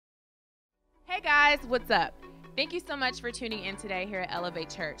Guys, what's up? Thank you so much for tuning in today here at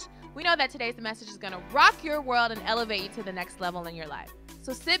Elevate Church. We know that today's message is going to rock your world and elevate you to the next level in your life.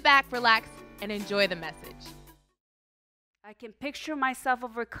 So sit back, relax, and enjoy the message. I can picture myself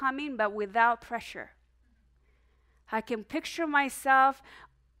overcoming, but without pressure. I can picture myself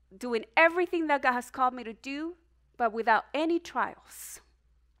doing everything that God has called me to do, but without any trials.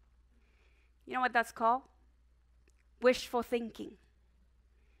 You know what that's called? Wishful thinking.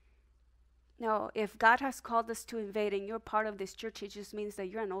 No, if God has called us to invade and you're part of this church, it just means that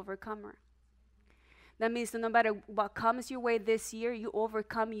you're an overcomer. That means that no matter what comes your way this year, you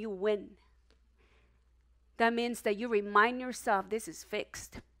overcome, you win. That means that you remind yourself, this is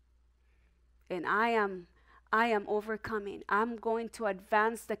fixed. And I am overcoming. I'm going to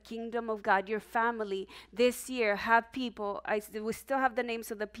advance the kingdom of God. Your family this year have people, we still have the names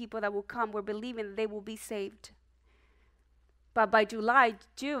of the people that will come. We're believing that they will be saved. But by July,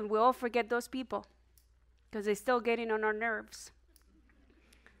 June, we all forget those people because they're still getting on our nerves.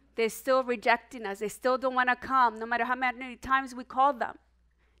 They're still rejecting us. They still don't want to come, no matter how many times we call them.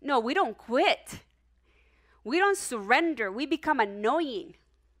 No, we don't quit. We don't surrender. We become annoying.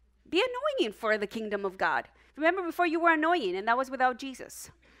 Be annoying for the kingdom of God. Remember, before you were annoying, and that was without Jesus.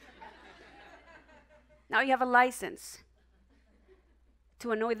 Now you have a license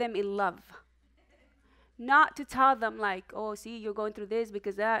to annoy them in love. Not to tell them like, oh, see, you're going through this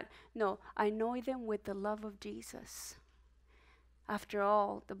because that. No, I annoy them with the love of Jesus. After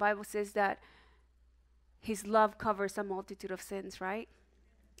all, the Bible says that his love covers a multitude of sins, right?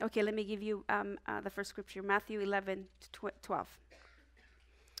 Okay, let me give you the first scripture, Matthew 11:12.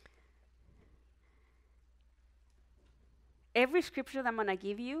 Every scripture that I'm going to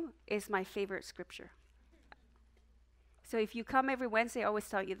give you is my favorite scripture. So if you come every Wednesday, I always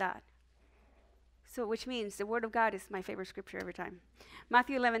tell you that. So which means the word of God is my favorite scripture every time.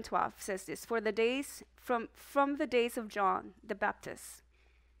 Matthew 11:12 says this, for the days, from the days of John the Baptist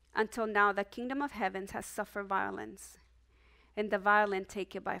until now, the kingdom of heaven has suffered violence, and the violent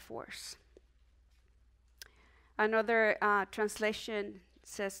take it by force. Another translation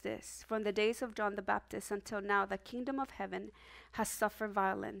says this, from the days of John the Baptist until now, the kingdom of heaven has suffered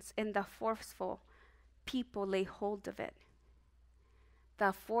violence, and the forceful people lay hold of it.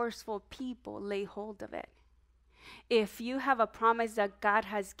 The forceful people lay hold of it. If you have a promise that God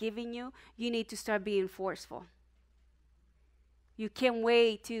has given you, you need to start being forceful. You can't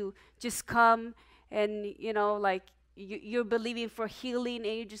wait to just come and, you're believing for healing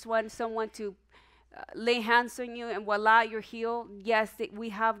and you just want someone to lay hands on you and voila, you're healed. Yes, we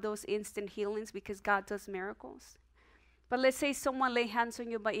have those instant healings because God does miracles. But let's say someone lay hands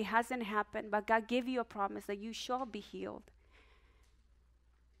on you, but it hasn't happened, but God gave you a promise that you shall be healed.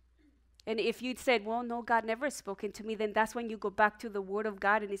 And if you said, well, no, God never spoken to me, then that's when you go back to the word of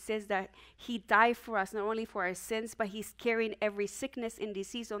God, and it says that he died for us, not only for our sins, but he's carrying every sickness and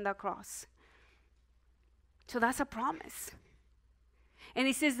disease on the cross. So that's a promise. And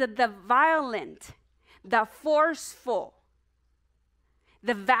he says that the violent, the forceful,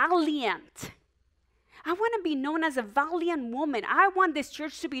 the valiant. I want to be known as a valiant woman. I want this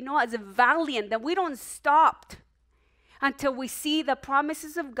church to be known as a valiant, that we don't stop until we see the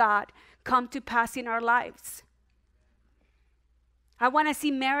promises of God come to pass in our lives. I want to see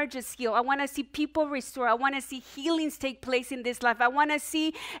marriages healed. I want to see people restored. I want to see healings take place in this life. I want to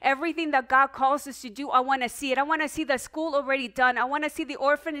see everything that God calls us to do. I want to see it. I want to see the school already done. I want to see the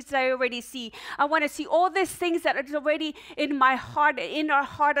orphanage that I already see. I want to see all these things that are already in my heart, in our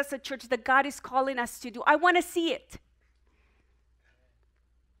heart as a church, that God is calling us to do. I want to see it.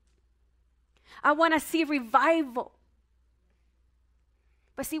 I want to see revival.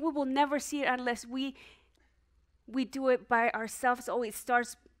 But see, we will never see it unless we do it by ourselves. Oh, it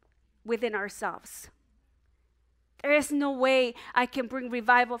starts within ourselves. There is no way I can bring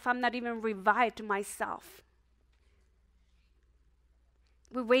revival if I'm not even revived myself.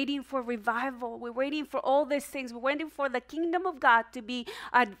 We're waiting for revival. We're waiting for all these things. We're waiting for the kingdom of God to be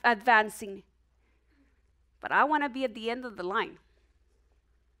advancing. But I want to be at the end of the line.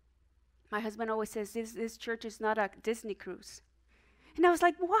 My husband always says, this church is not a Disney cruise. And I was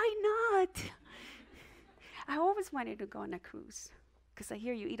like, why not? I always wanted to go on a cruise because I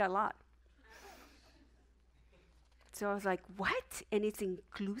hear you eat a lot. So I was like, what? And it's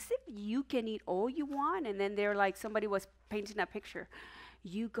inclusive? You can eat all you want? And then they're like, somebody was painting a picture.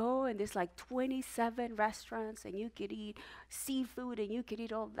 You go and there's like 27 restaurants and you could eat seafood and you could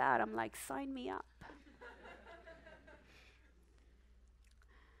eat all that. I'm like, sign me up.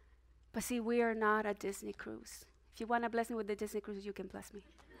 But see, we are not a Disney cruise. If you want to bless me with the Disney cruise, you can bless me.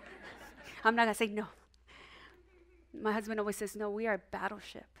 I'm not going to say no. My husband always says, no, we are a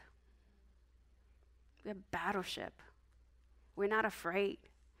battleship. We're a battleship. We're not afraid.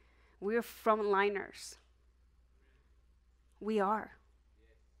 We're frontliners. We are.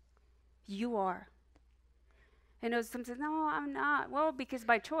 You are. And some say, no, I'm not. Well, because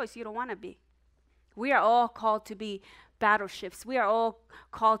by choice, you don't want to be. We are all called to be battleships. We are all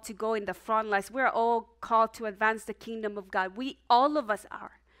called to go in the front lines. We are all called to advance the kingdom of God. All of us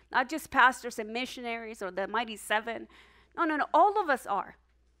are. Not just pastors and missionaries or the mighty seven. No. All of us are.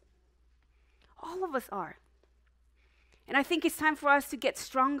 All of us are. And I think it's time for us to get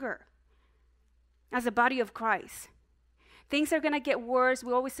stronger as a body of Christ. Things are going to get worse.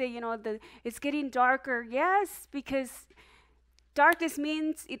 We always say, it's getting darker. Yes, because darkness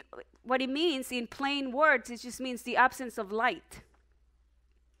means, what it means in plain words, it just means the absence of light.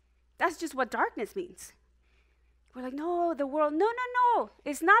 That's just what darkness means. We're like, no, the world. No.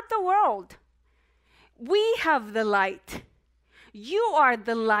 It's not the world. We have the light. You are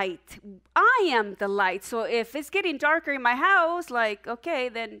the light. I am the light. So if it's getting darker in my house, okay,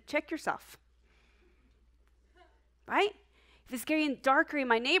 then check yourself. Right? If it's getting darker in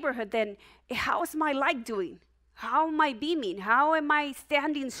my neighborhood, then how is my light doing? How am I beaming? How am I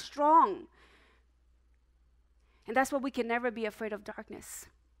standing strong? And that's why we can never be afraid of darkness.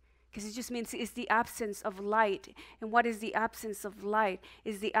 Because it just means it's the absence of light. And what is the absence of light?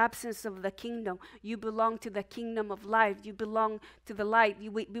 It's the absence of the kingdom. You belong to the kingdom of life. You belong to the light.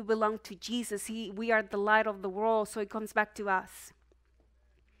 We belong to Jesus. We are the light of the world, so it comes back to us.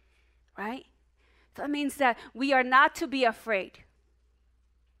 Right? That means that we are not to be afraid.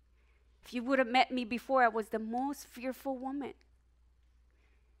 If you would have met me before, I was the most fearful woman.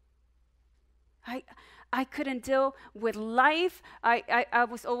 I couldn't deal with life. I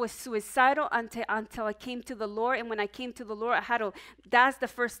was always suicidal until I came to the Lord. And when I came to the Lord, that's the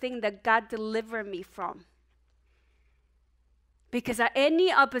first thing that God delivered me from. Because at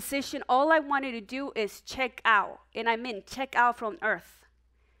any opposition, all I wanted to do is check out. And I mean check out from earth.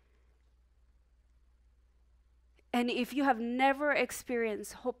 And if you have never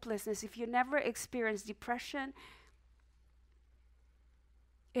experienced hopelessness, if you never experienced depression,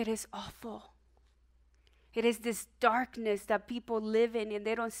 it is awful. It is this darkness that people live in, and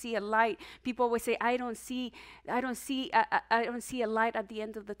they don't see a light. People always say, I don't see a light at the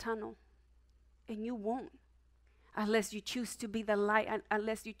end of the tunnel. And you won't, unless you choose to be the light,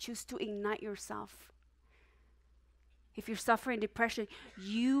 unless you choose to ignite yourself. If you're suffering depression,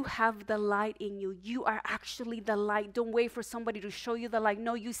 you have the light in you. You are actually the light. Don't wait for somebody to show you the light.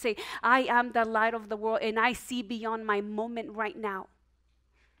 No, you say, I am the light of the world, and I see beyond my moment right now.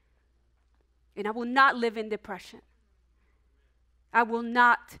 And I will not live in depression. I will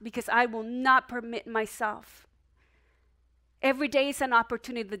not, because I will not permit myself. Every day is an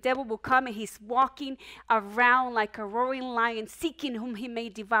opportunity. The devil will come, and he's walking around like a roaring lion, seeking whom he may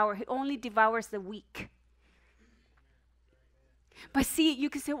devour. He only devours the weak. But see, you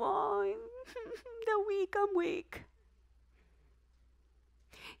can say, well, I'm weak.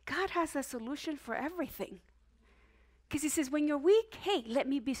 God has a solution for everything. Because he says, when you're weak, hey, let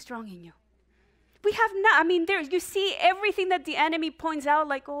me be strong in you. We have not, you see everything that the enemy points out,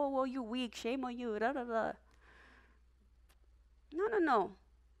 like, oh, well, you're weak, shame on you, da, da, da. No.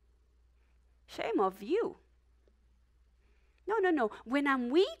 Shame of you. No. When I'm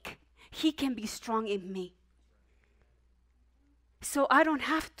weak, he can be strong in me. So I don't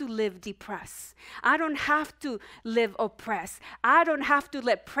have to live depressed. I don't have to live oppressed. I don't have to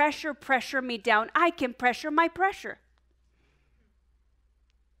let pressure me down. I can pressure my pressure.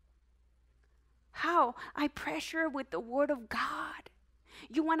 How? I pressure with the word of God.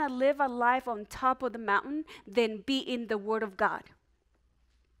 You want to live a life on top of the mountain? Then be in the word of God.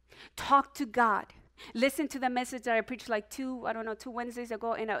 Talk to God. Listen to the message that I preached like 2 Wednesdays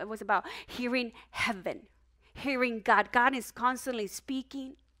ago, and it was about hearing heaven. Hearing God. God is constantly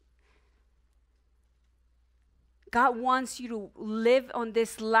speaking. God wants you to live on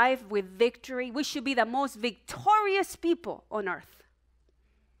this life with victory. We should be the most victorious people on earth.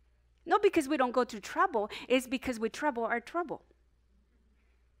 Not because we don't go through trouble. It's because we trouble our trouble.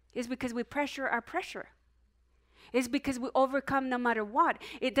 It's because we pressure our pressure. It's because we overcome no matter what.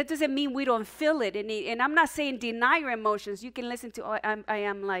 That doesn't mean we don't feel it. And I'm not saying deny your emotions. You can listen to, I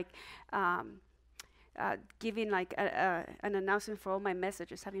am like... giving like an announcement for all my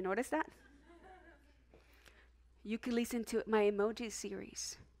messages. Have you noticed that? You can listen to my emoji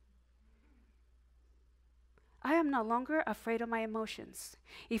series. I am no longer afraid of my emotions.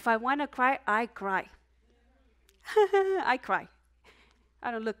 If I want to cry, I cry. I cry.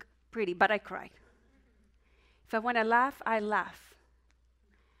 I don't look pretty, but I cry. If I want to laugh, I laugh.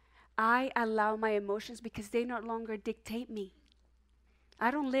 I allow my emotions because they no longer dictate me.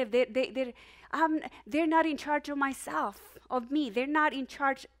 I don't live. They're not in charge of myself, of me. They're not in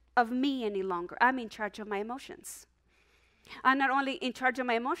charge of me any longer. I'm in charge of my emotions. I'm not only in charge of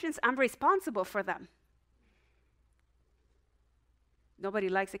my emotions, I'm responsible for them. Nobody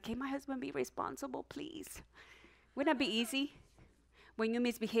likes it. Can my husband be responsible, please? Wouldn't that be easy? When you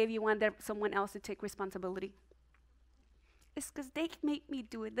misbehave, you want someone else to take responsibility. It's because they make me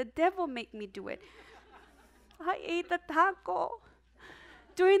do it. The devil make me do it. I ate the taco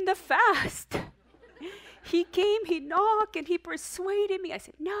during the fast. He came, he knocked, and he persuaded me. I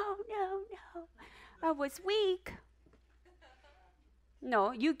said, no. I was weak.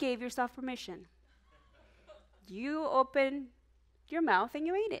 No, you gave yourself permission. You opened your mouth and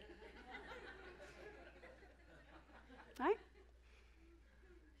you ate it. Right?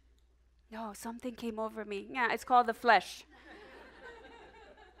 No, something came over me. Yeah, it's called the flesh.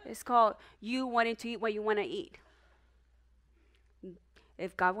 It's called you wanting to eat what you want to eat.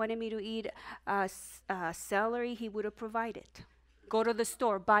 If God wanted me to eat celery, he would have provided. Go to the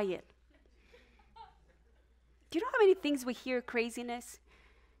store, buy it. Do you know how many things we hear craziness?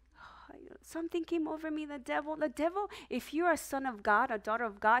 Something came over me, the devil, if you're a son of God, a daughter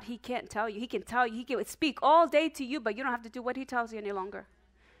of God, he can't tell you. He can tell you, he can speak all day to you, but you don't have to do what he tells you any longer.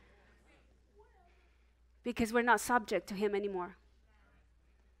 Because we're not subject to him anymore.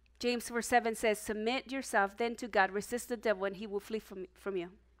 James 4:7 says, submit yourself then to God, resist the devil, and he will flee from you.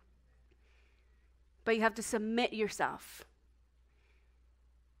 But you have to submit yourself.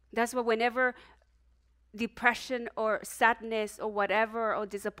 That's why whenever depression or sadness or whatever or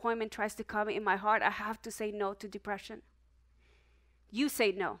disappointment tries to come in my heart, I have to say no to depression. You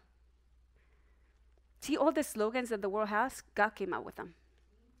say no. See all the slogans that the world has? God came out with them.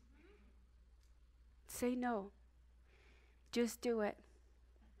 Say no. Just do it.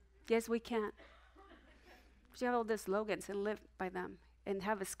 Yes, we can. We have all the slogans and live by them and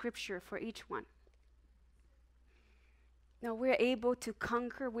have a scripture for each one. Now we're able to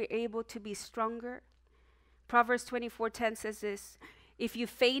conquer. We're able to be stronger. Proverbs 24:10 says this, if you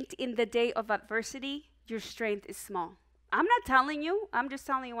faint in the day of adversity, your strength is small. I'm not telling you. I'm just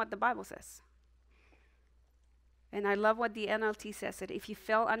telling you what the Bible says. And I love what the NLT says, that if you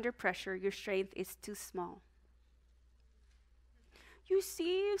fell under pressure, your strength is too small. You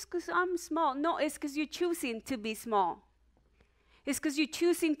see, it's because I'm small. No, it's because you're choosing to be small. It's because you're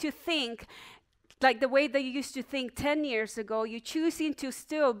choosing to think like the way that you used to think 10 years ago. You're choosing to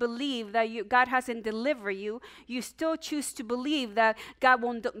still believe that God hasn't delivered you. You still choose to believe that God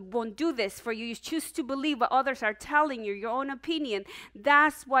won't do this for you. You choose to believe what others are telling you, your own opinion.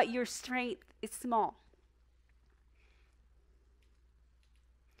 That's what your strength is small.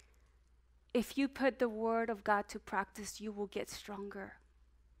 If you put the word of God to practice, you will get stronger.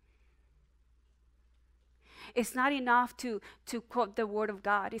 It's not enough to quote the word of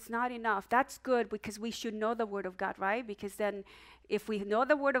God. It's not enough. That's good because we should know the word of God, right? Because then if we know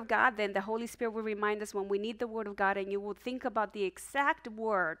the word of God, then the Holy Spirit will remind us when we need the word of God, and you will think about the exact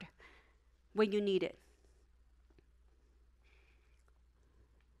word when you need it.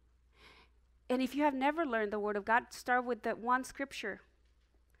 And if you have never learned the word of God, start with that one scripture.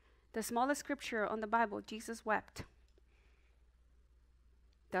 The smallest scripture on the Bible, Jesus wept.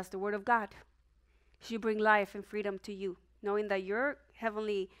 That's the word of God. It should bring life and freedom to you, knowing that our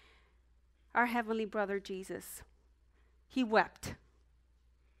heavenly brother Jesus, he wept.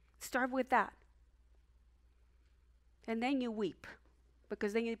 Start with that. And then you weep,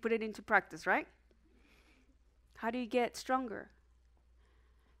 because then you put it into practice, right? How do you get stronger?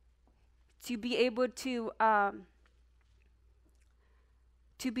 To be able to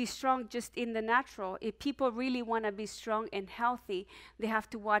be strong just in the natural. If people really want to be strong and healthy, they have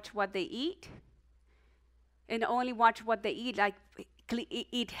to watch what they eat. And only watch what they eat, like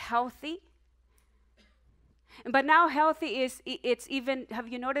eat healthy. But now healthy it's even, have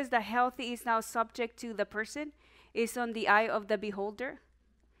you noticed that healthy is now subject to the person? It's on the eye of the beholder.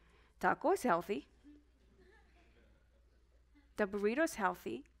 Taco is healthy. The burrito is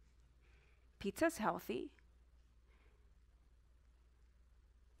healthy. Pizza is healthy.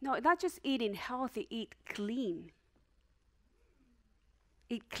 No, not just eating healthy, eat clean.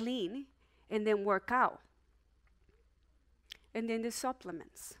 Eat clean and then work out. And then the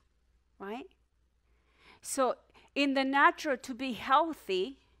supplements, right? So in the natural, to be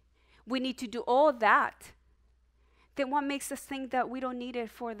healthy, we need to do all that. Then what makes us think that we don't need it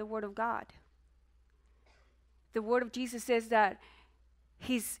for the word of God? The word of Jesus says that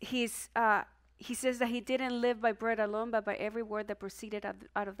he says that he didn't live by bread alone, but by every word that proceeded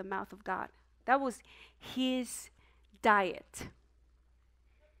out of the mouth of God. That was his diet.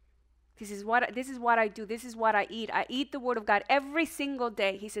 This is what I do. This is what I eat. I eat the word of God every single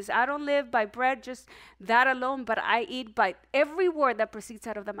day. He says, I don't live by bread, just that alone, but I eat by every word that proceeds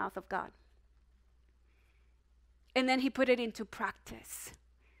out of the mouth of God. And then he put it into practice.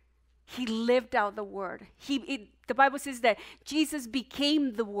 He lived out the word. The Bible says that Jesus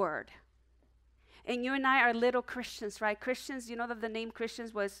became the word. And you and I are little Christians, right? Christians, you know that the name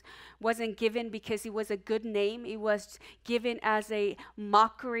Christians wasn't given because it was a good name. It was given as a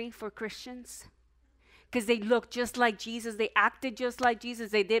mockery for Christians. Because they looked just like Jesus. They acted just like Jesus.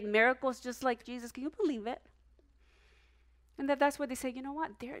 They did miracles just like Jesus. Can you believe it? And that's where they say, you know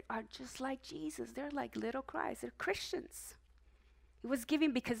what? They are just like Jesus. They're like little Christ. They're Christians. It was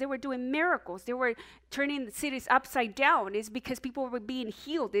given because they were doing miracles. They were turning the cities upside down. It's because people were being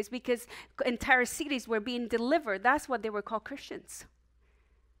healed. It's because entire cities were being delivered. That's what they were called Christians.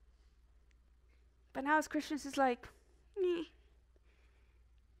 But now as Christians, it's like,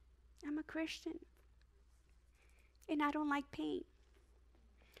 I'm a Christian. And I don't like pain.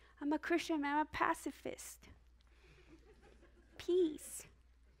 I'm a Christian. I'm a pacifist. Peace.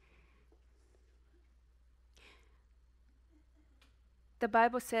 The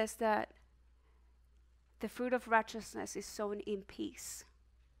Bible says that the fruit of righteousness is sown in peace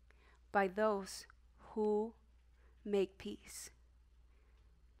by those who make peace.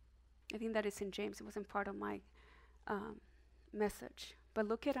 I think that is in James. It wasn't part of my message, but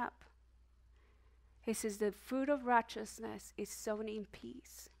look it up. It says the fruit of righteousness is sown in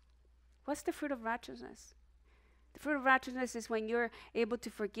peace. What's the fruit of righteousness? The fruit of righteousness is when you're able to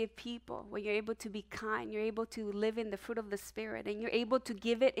forgive people, when you're able to be kind, you're able to live in the fruit of the Spirit, and you're able to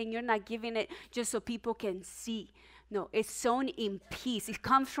give it, and you're not giving it just so people can see. No, it's sown in peace. It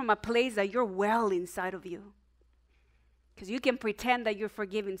comes from a place that you're well inside of you. Because you can pretend that you're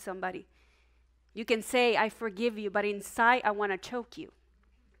forgiving somebody. You can say, I forgive you, but inside I want to choke you.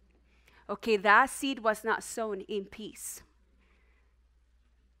 Okay, that seed was not sown in peace.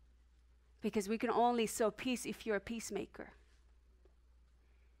 Because we can only sow peace if you're a peacemaker.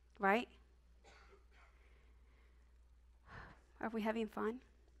 Right? Are we having fun?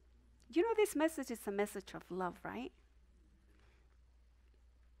 You know this message is a message of love, right?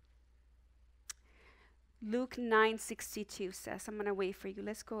 Luke 9:62 says, I'm going to wait for you.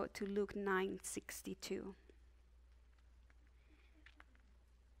 Let's go to Luke 9:62.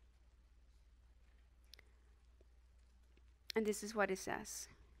 And this is what it says.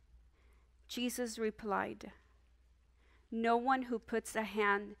 Jesus replied, no one who puts a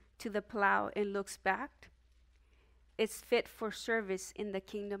hand to the plow and looks back is fit for service in the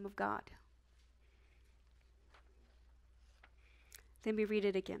kingdom of God. Let me read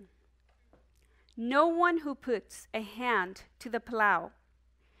it again. No one who puts a hand to the plow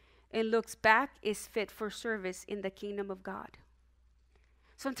and looks back is fit for service in the kingdom of God.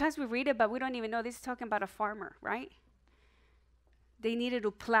 Sometimes we read it, but we don't even know. This is talking about a farmer, right? They needed to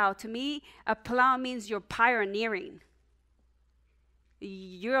plow. To me, a plow means you're pioneering.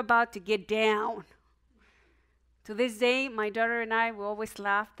 You're about to get down. To this day, my daughter and I will always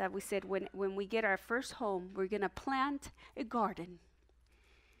laugh that we said when we get our first home, we're going to plant a garden.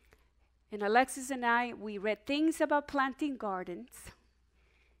 And Alexis and I, we read things about planting gardens.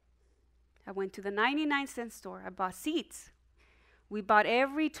 I went to the 99-cent store. I bought seeds. We bought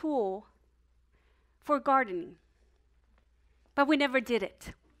every tool for gardening. But we never did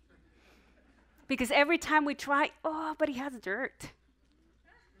it. Because every time we try, but it has dirt.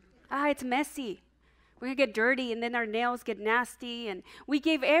 It's messy. We're going to get dirty, and then our nails get nasty. And we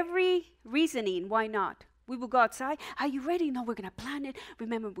gave every reasoning why not. We would go outside. Are you ready? No, we're going to plant it.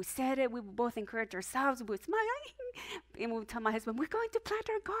 Remember, we said it. We would both encourage ourselves. We would smile. And we would tell my husband, we're going to plant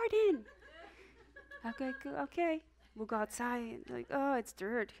our garden. Okay. We'll go outside. And like, it's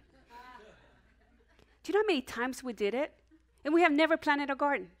dirt. Do you know how many times we did it? And we have never planted a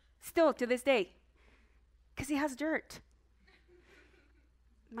garden, still to this day, because it has dirt.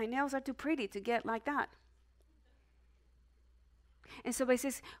 My nails are too pretty to get like that. And so it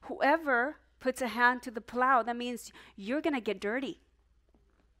says, whoever puts a hand to the plow, that means you're going to get dirty.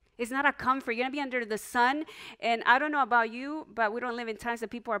 It's not a comfort. You're going to be under the sun. And I don't know about you, but we don't live in times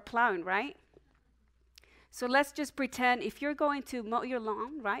that people are plowing, right? So let's just pretend if you're going to mow your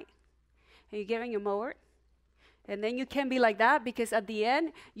lawn, right? And you get on your mower. And then you can be like that because at the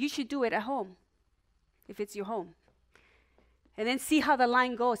end, you should do it at home, if it's your home. And then see how the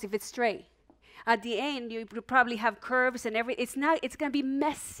line goes, if it's straight. At the end, you probably have curves and everything. It's going to be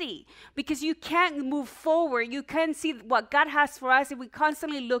messy because you can't move forward. You can't see what God has for us if we're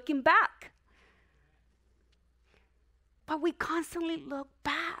constantly looking back. But we constantly look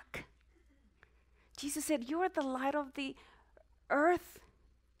back. Jesus said, you are the light of the earth.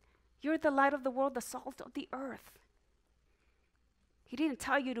 You're the light of the world, the salt of the earth. He didn't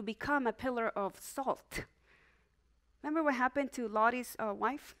tell you to become a pillar of salt. Remember what happened to Lot's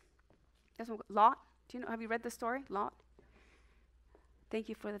wife? Lot? Do you know? Have you read the story? Lot? Thank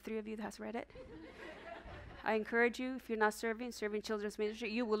you for the 3 of you that has read it. I encourage you, if you're not serving children's ministry,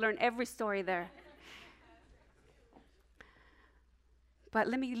 you will learn every story there. But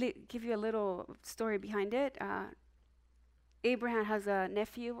let me give you a little story behind it. Abraham has a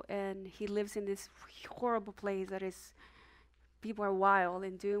nephew, and he lives in this horrible place that is, people are wild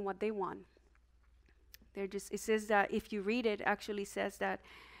and doing what they want. It says that if you read it, actually says that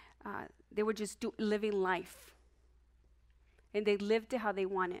they were just living life. And they lived it how they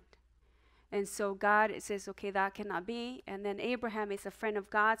wanted. And so God, it says, okay, that cannot be. And then Abraham is a friend of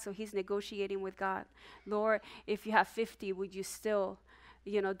God, so he's negotiating with God. Lord, if you have 50, would you still,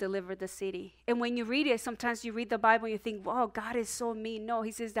 deliver the city? And when you read it, sometimes you read the Bible and you think, wow, God is so mean. No,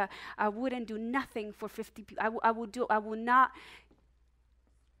 he says that I wouldn't do nothing for 50 people. I will not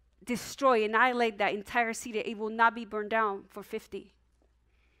destroy, annihilate that entire city. It will not be burned down for 50.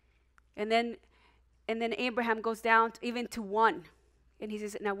 And then Abraham goes down even to 1. And he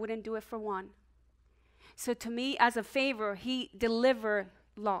says, and I wouldn't do it for 1. So to me, as a favor, he delivered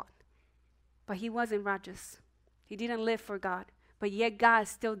Lot. But he wasn't righteous. He didn't live for God. But yet God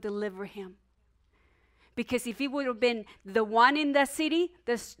still delivered him. Because if he would have been the one in the city,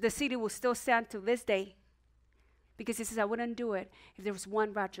 the city will still stand to this day. Because he says, I wouldn't do it if there was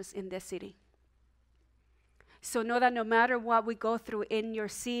one righteous in this city. So know that no matter what we go through in your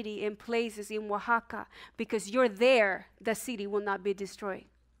city, in places, in Oaxaca, because you're there, the city will not be destroyed.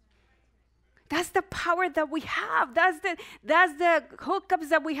 That's the power that we have. That's the hookups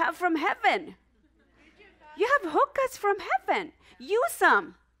that we have from heaven. You have hookups from heaven. Use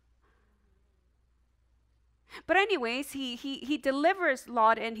them. But anyways, he delivers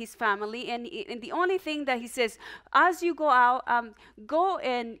Lot and his family, and the only thing that he says, as you go out, go,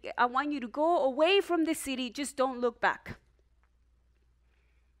 and I want you to go away from the city, just don't look back.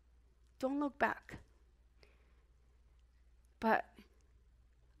 Don't look back. But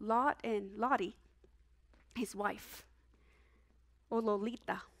Lot and Lottie, his wife, or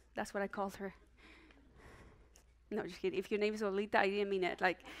Lolita, that's what I called her. No, just kidding. If your name is Lolita, I didn't mean it.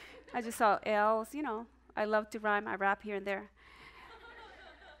 Like, I just saw L's, I love to rhyme. I rap here and there.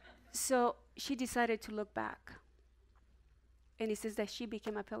 So she decided to look back. And it says that she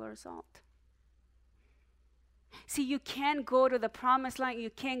became a pillar of salt. See, you can't go to the promised land. You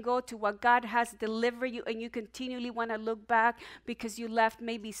can't go to what God has delivered you, and you continually want to look back because you left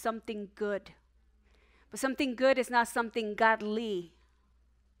maybe something good. But something good is not something godly.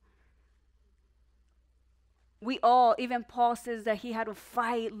 We all, even Paul says that he had to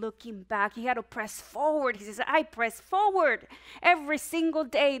fight looking back. He had to press forward. He says, I press forward every single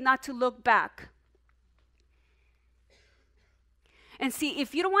day not to look back. And see,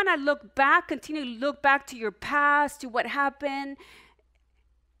 if you don't want to look back, continue to look back to your past, to what happened,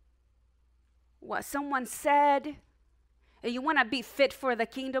 what someone said, and you want to be fit for the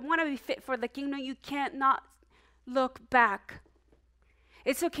kingdom, you can't not look back.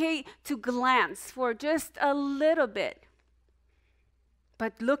 It's okay to glance for just a little bit.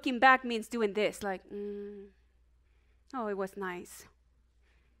 But looking back means doing this, like, oh, it was nice.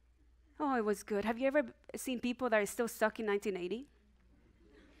 Oh, it was good. Have you ever seen people that are still stuck in 1980?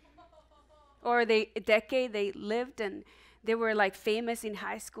 Or a decade they lived and they were like famous in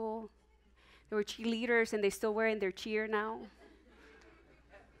high school. They were cheerleaders and they're still wearing their cheer now.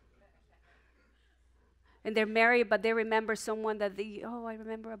 And they're married, but they remember someone that I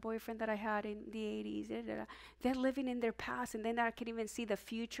remember a boyfriend that I had in the 80s. They're living in their past, and then I can even see the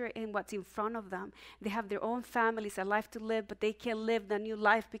future in what's in front of them. They have their own families, a life to live, but they can't live the new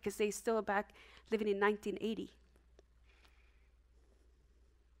life because they're still back living in 1980.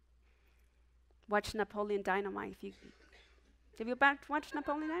 Watch Napoleon Dynamite. Have you watched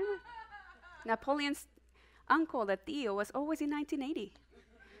Napoleon Dynamite? Napoleon's uncle, the Theo, was always in 1980.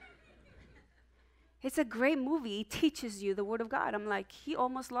 It's a great movie. It teaches you the Word of God. I'm like, he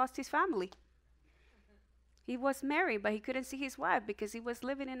almost lost his family. He was married, but he couldn't see his wife because he was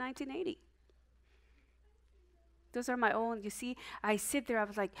living in 1980. Those are my own. You see, I sit there, I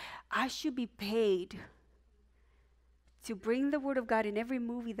was like, I should be paid to bring the Word of God in every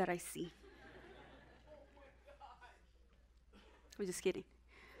movie that I see. I'm just kidding.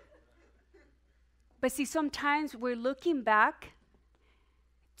 But see, sometimes we're looking back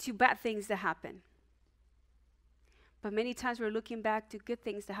to bad things that happen. But many times we're looking back to good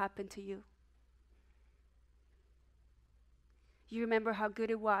things that happened to you. You remember how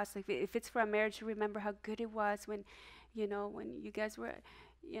good it was. Like if it's for a marriage, you remember how good it was when you guys were,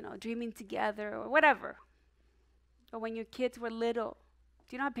 dreaming together or whatever. Or when your kids were little.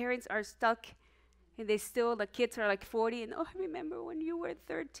 Do you know how parents are stuck and the kids are like 40 and, I remember when you were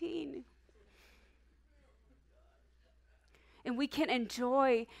 13. And we can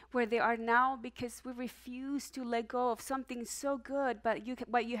enjoy where they are now because we refuse to let go of something so good, but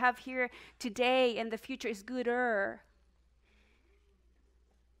what you have here today and the future is gooder.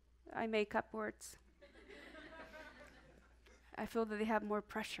 I make up words. I feel that they have more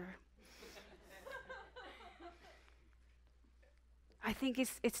pressure. I think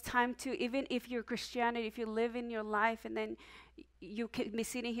it's time to, even if you're Christianity, if you live in your life and then you could be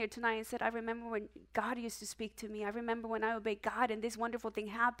sitting here tonight and said, I remember when God used to speak to me. I remember when I obeyed God and this wonderful thing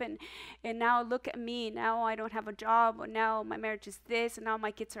happened. And now look at me. Now I don't have a job. Or now my marriage is this. And now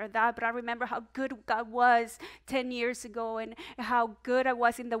my kids are that. But I remember how good God was 10 years ago and how good I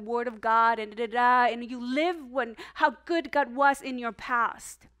was in the Word of God and And you live how good God was in your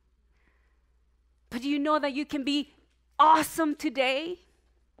past. But do you know that you can be awesome today?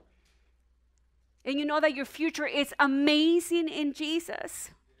 And you know that your future is amazing in Jesus.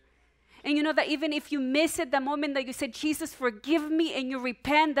 And you know that even if you miss it, the moment that you said, Jesus, forgive me, and you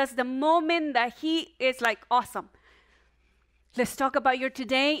repent, that's the moment that He is like, awesome. Let's talk about your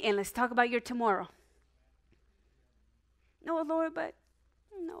today and let's talk about your tomorrow. No, Lord,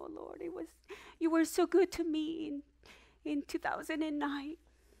 you were so good to me in 2009.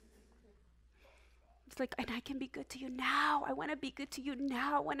 It's like, and I can be good to you now. I want to be good to you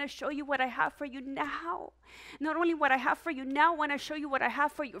now. I want to show you what I have for you now. Not only what I have for you now, I want to show you what I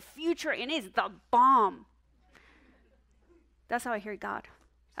have for your future, and it's the bomb. That's how I hear God.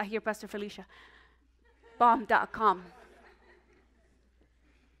 I hear Pastor Felicia. Bomb.com.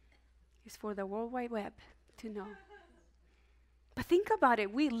 It's for the World Wide Web to know. But think about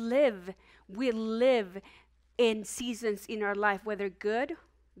it. We live in seasons in our life, whether good,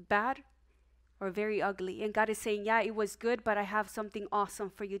 bad, or very ugly. And God is saying, yeah, it was good, but I have something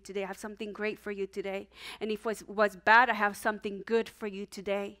awesome for you today. I have something great for you today. And if it was bad, I have something good for you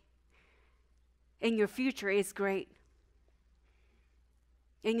today. And your future is great.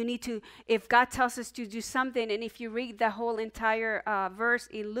 And you need to, if God tells us to do something, and if you read the whole entire verse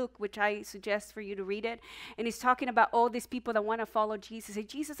in Luke, which I suggest for you to read it, and he's talking about all these people that want to follow Jesus. Say,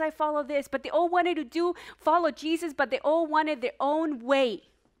 Jesus, I follow this. But they all wanted to follow Jesus, but they all wanted their own way.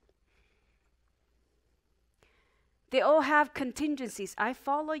 They all have contingencies. I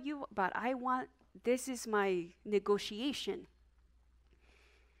follow you, but this is my negotiation.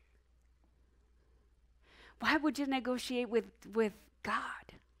 Why would you negotiate with God?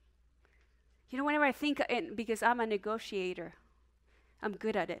 Whenever I think, because I'm a negotiator, I'm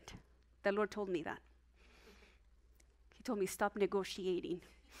good at it. The Lord told me that. He told me, stop negotiating.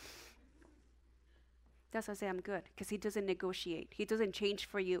 That's why I say I'm good, because He doesn't negotiate. He doesn't change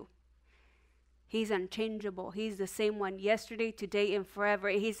for you. He's unchangeable. He's the same one yesterday, today, and forever.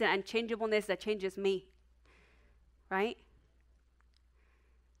 He's an unchangeableness that changes me. Right?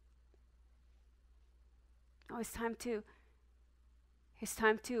 Oh, it's time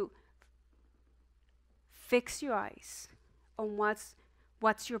to fix your eyes on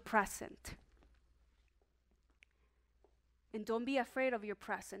what's your present. And don't be afraid of your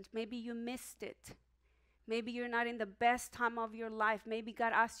present. Maybe you missed it. Maybe you're not in the best time of your life. Maybe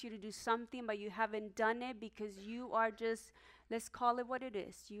God asked you to do something, but you haven't done it because you are just, let's call it what it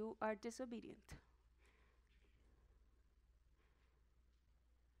is. You are disobedient.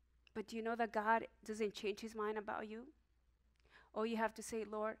 But do you know that God doesn't change His mind about you? All you have to say,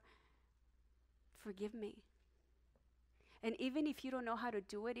 Lord, forgive me. And even if you don't know how to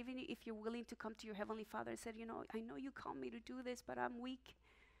do it, even if you're willing to come to your Heavenly Father and say, I know you called me to do this, but I'm weak.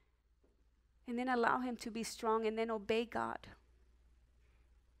 And then allow Him to be strong, and then obey God.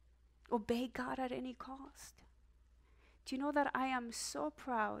 Obey God at any cost. Do you know that I am so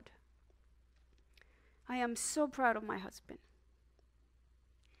proud? I am so proud of my husband.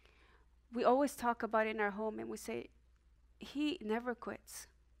 We always talk about it in our home, and we say, he never quits.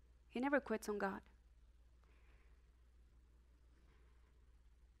 He never quits on God.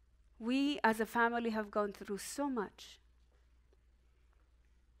 We as a family have gone through so much.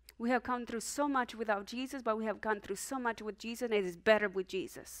 We have gone through so much without Jesus, but we have gone through so much with Jesus, and it is better with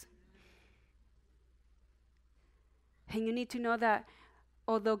Jesus. And you need to know that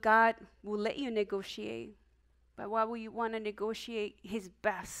although God will let you negotiate, but why will you want to negotiate His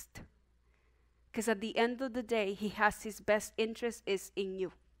best? Because at the end of the day, He has His best interest is in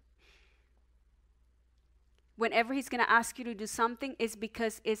you. Whenever He's going to ask you to do something, it's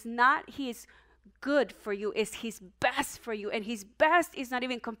because it's not His good for you, it's His best for you. And His best is not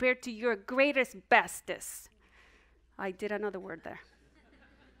even compared to your greatest bestest. I did another word there.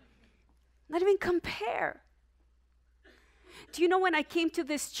 Not even compare. Do you know when I came to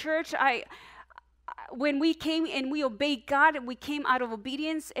this church, when we came and we obeyed God and we came out of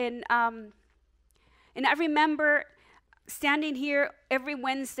obedience, and I remember standing here every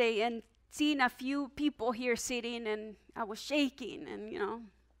Wednesday and seeing a few people here sitting, and I was shaking, and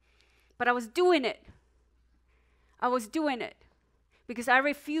but I was doing it. I was doing it because I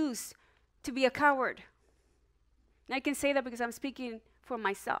refuse to be a coward. And I can say that because I'm speaking for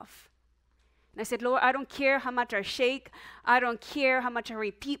myself. And I said, Lord, I don't care how much I shake. I don't care how much I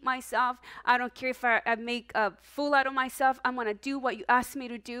repeat myself. I don't care if I make a fool out of myself. I'm going to do what you asked me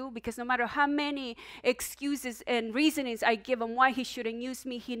to do, because no matter how many excuses and reasonings I give him why he shouldn't use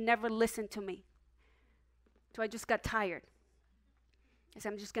me, he never listened to me. So I just got tired. I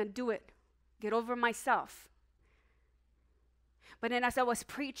said, I'm just going to do it. Get over myself. But then as I was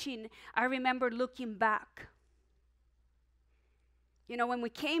preaching, I remember looking back. When we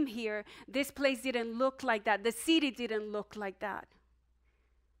came here, this place didn't look like that. The city didn't look like that.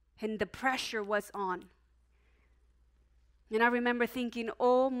 And the pressure was on. And I remember thinking,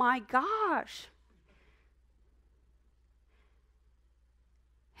 oh my gosh.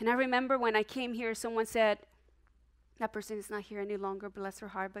 And I remember when I came here, someone said, that person is not here any longer, bless her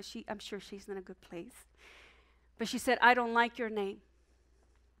heart, but I'm sure she's in a good place. But she said, I don't like your name.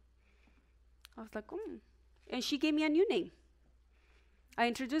 I was like, And she gave me a new name. I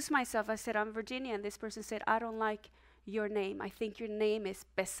introduced myself. I said, I'm Virginia. And this person said, I don't like your name. I think your name is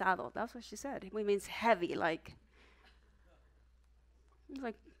pesado. That's what she said. It means heavy, like. I was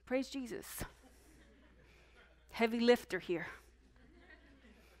like, praise Jesus. Heavy lifter here.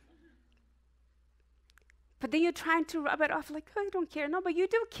 But then you're trying to rub it off like, oh, I don't care. No, but you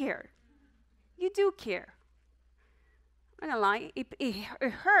do care. You do care. I'm not gonna lie,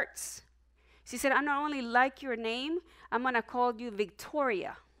 it hurts. She said, I not only like your name, I'm going to call you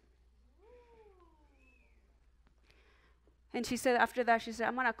Victoria. And she said, after that, she said,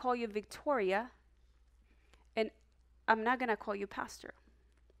 I'm going to call you Victoria, and I'm not going to call you pastor.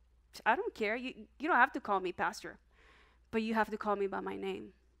 I don't care. You don't have to call me pastor, but you have to call me by my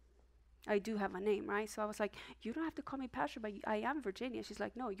name. I do have a name, right? So I was like, you don't have to call me pastor, but I am Virginia. She's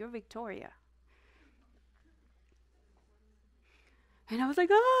like, no, you're Victoria. And I was like,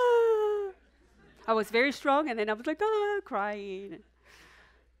 ah. I was very strong, and then I was like, crying.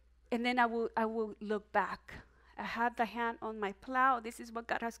 And then I will look back. I had the hand on my plow. This is what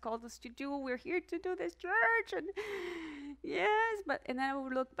God has called us to do. We're here to do this church. And yes, and then I will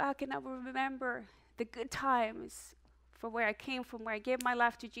look back and I will remember the good times from where I came from, where I gave my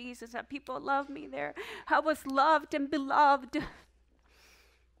life to Jesus, that people loved me there. I was loved and beloved.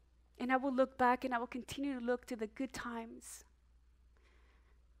 And I will look back and I will continue to look to the good times.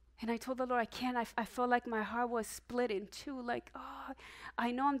 And I told the Lord, I can't. I felt like my heart was split in two. Like, I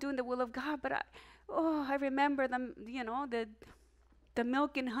know I'm doing the will of God, but I remember the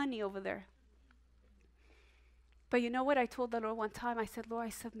milk and honey over there. But you know what? I told the Lord one time, I said, Lord, I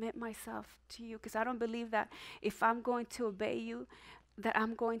submit myself to you, because I don't believe that if I'm going to obey you, that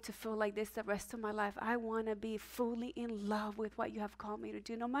I'm going to feel like this the rest of my life. I want to be fully in love with what you have called me to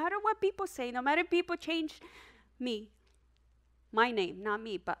do, no matter what people say, no matter if people change me. My name, not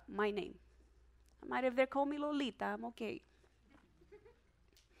me, but my name. I might, if they call me Lolita, I'm okay.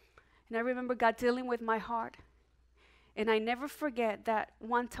 And I remember God dealing with my heart. And I never forget that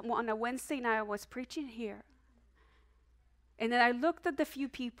one time on a Wednesday night I was preaching here. And then I looked at the few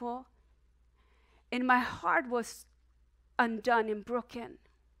people, and my heart was undone and broken.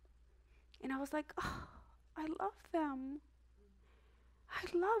 And I was like, I love them.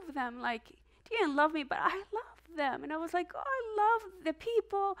 I love them. Like, they didn't love me, but I love them. And I was like, I love the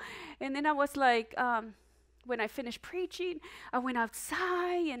people. And then I was like, when I finished preaching, I went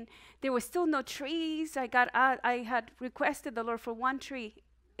outside, and there was still no trees. I had requested the Lord for one tree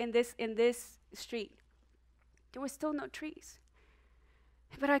in this street. There were still no trees.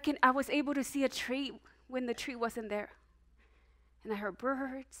 But I was able to see a tree when the tree wasn't there. And I heard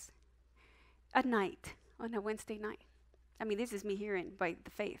birds at night, on a Wednesday night. I mean, this is me hearing by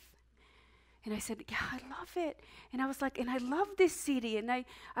the faith. And I said, yeah, I love it. And I was like, and I love this city, and I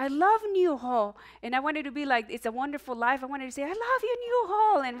love Newhall. And I wanted to be like, it's a wonderful life. I wanted to say, I love you,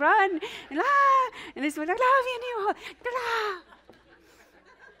 Newhall, and run, and this one, I love you, Newhall.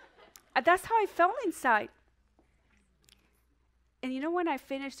 That's how I felt inside. And you know, when I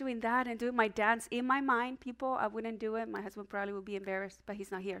finished doing that and doing my dance in my mind, people, I wouldn't do it. My husband probably would be embarrassed, but he's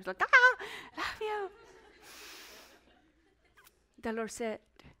not here. He's like, love you. The Lord said,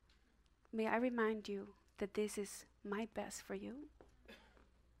 may I remind you that this is my best for you?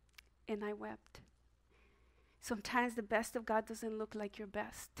 And I wept. Sometimes the best of God doesn't look like your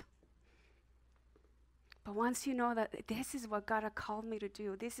best. But once you know that this is what God has called me to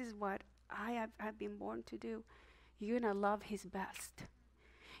do, this is what I've been born to do, you're going to love his best.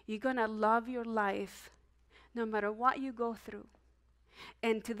 You're going to love your life no matter what you go through.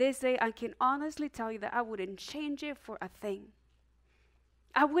 And to this day, I can honestly tell you that I wouldn't change it for a thing.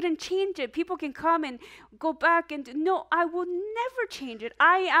 I wouldn't change it. People can come and go back and no, I will never change it.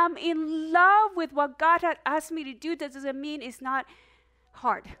 I am in love with what God had asked me to do. That doesn't mean it's not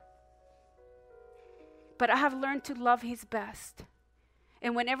hard. But I have learned to love his best.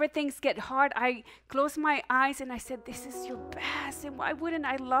 And whenever things get hard, I close my eyes and I said, this is your best. And why wouldn't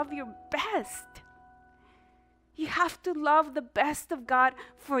I love your best? You have to love the best of God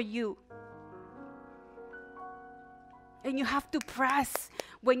for you. And you have to press.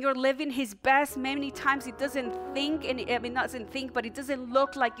 When you're living his best, many times it doesn't think, but it doesn't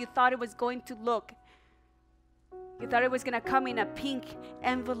look like you thought it was going to look. You thought it was going to come in a pink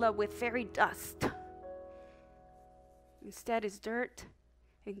envelope with fairy dust. Instead, it's dirt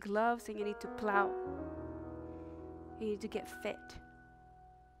and gloves, and you need to plow. You need to get fit.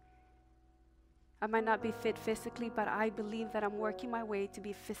 I might not be fit physically, but I believe that I'm working my way to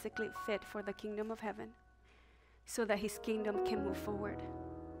be physically fit for the kingdom of heaven, so that his kingdom can move forward.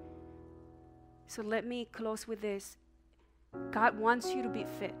 So let me close with this. God wants you to be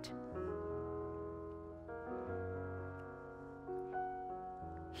fit.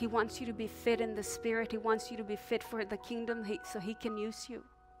 He wants you to be fit in the spirit. He wants you to be fit for the kingdom so he can use you.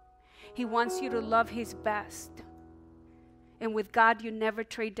 He wants you to love his best. And with God, you never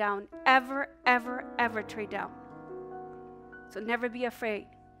trade down. Ever, ever, ever trade down. So never be afraid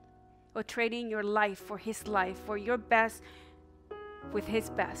or trading your life, for your best with his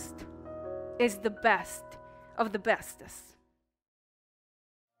best is the best of the bestest.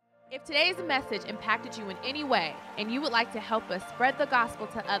 If today's message impacted you in any way and you would like to help us spread the gospel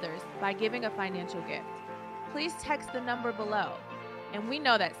to others by giving a financial gift, please text the number below, and we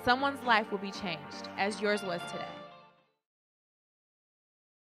know that someone's life will be changed as yours was today.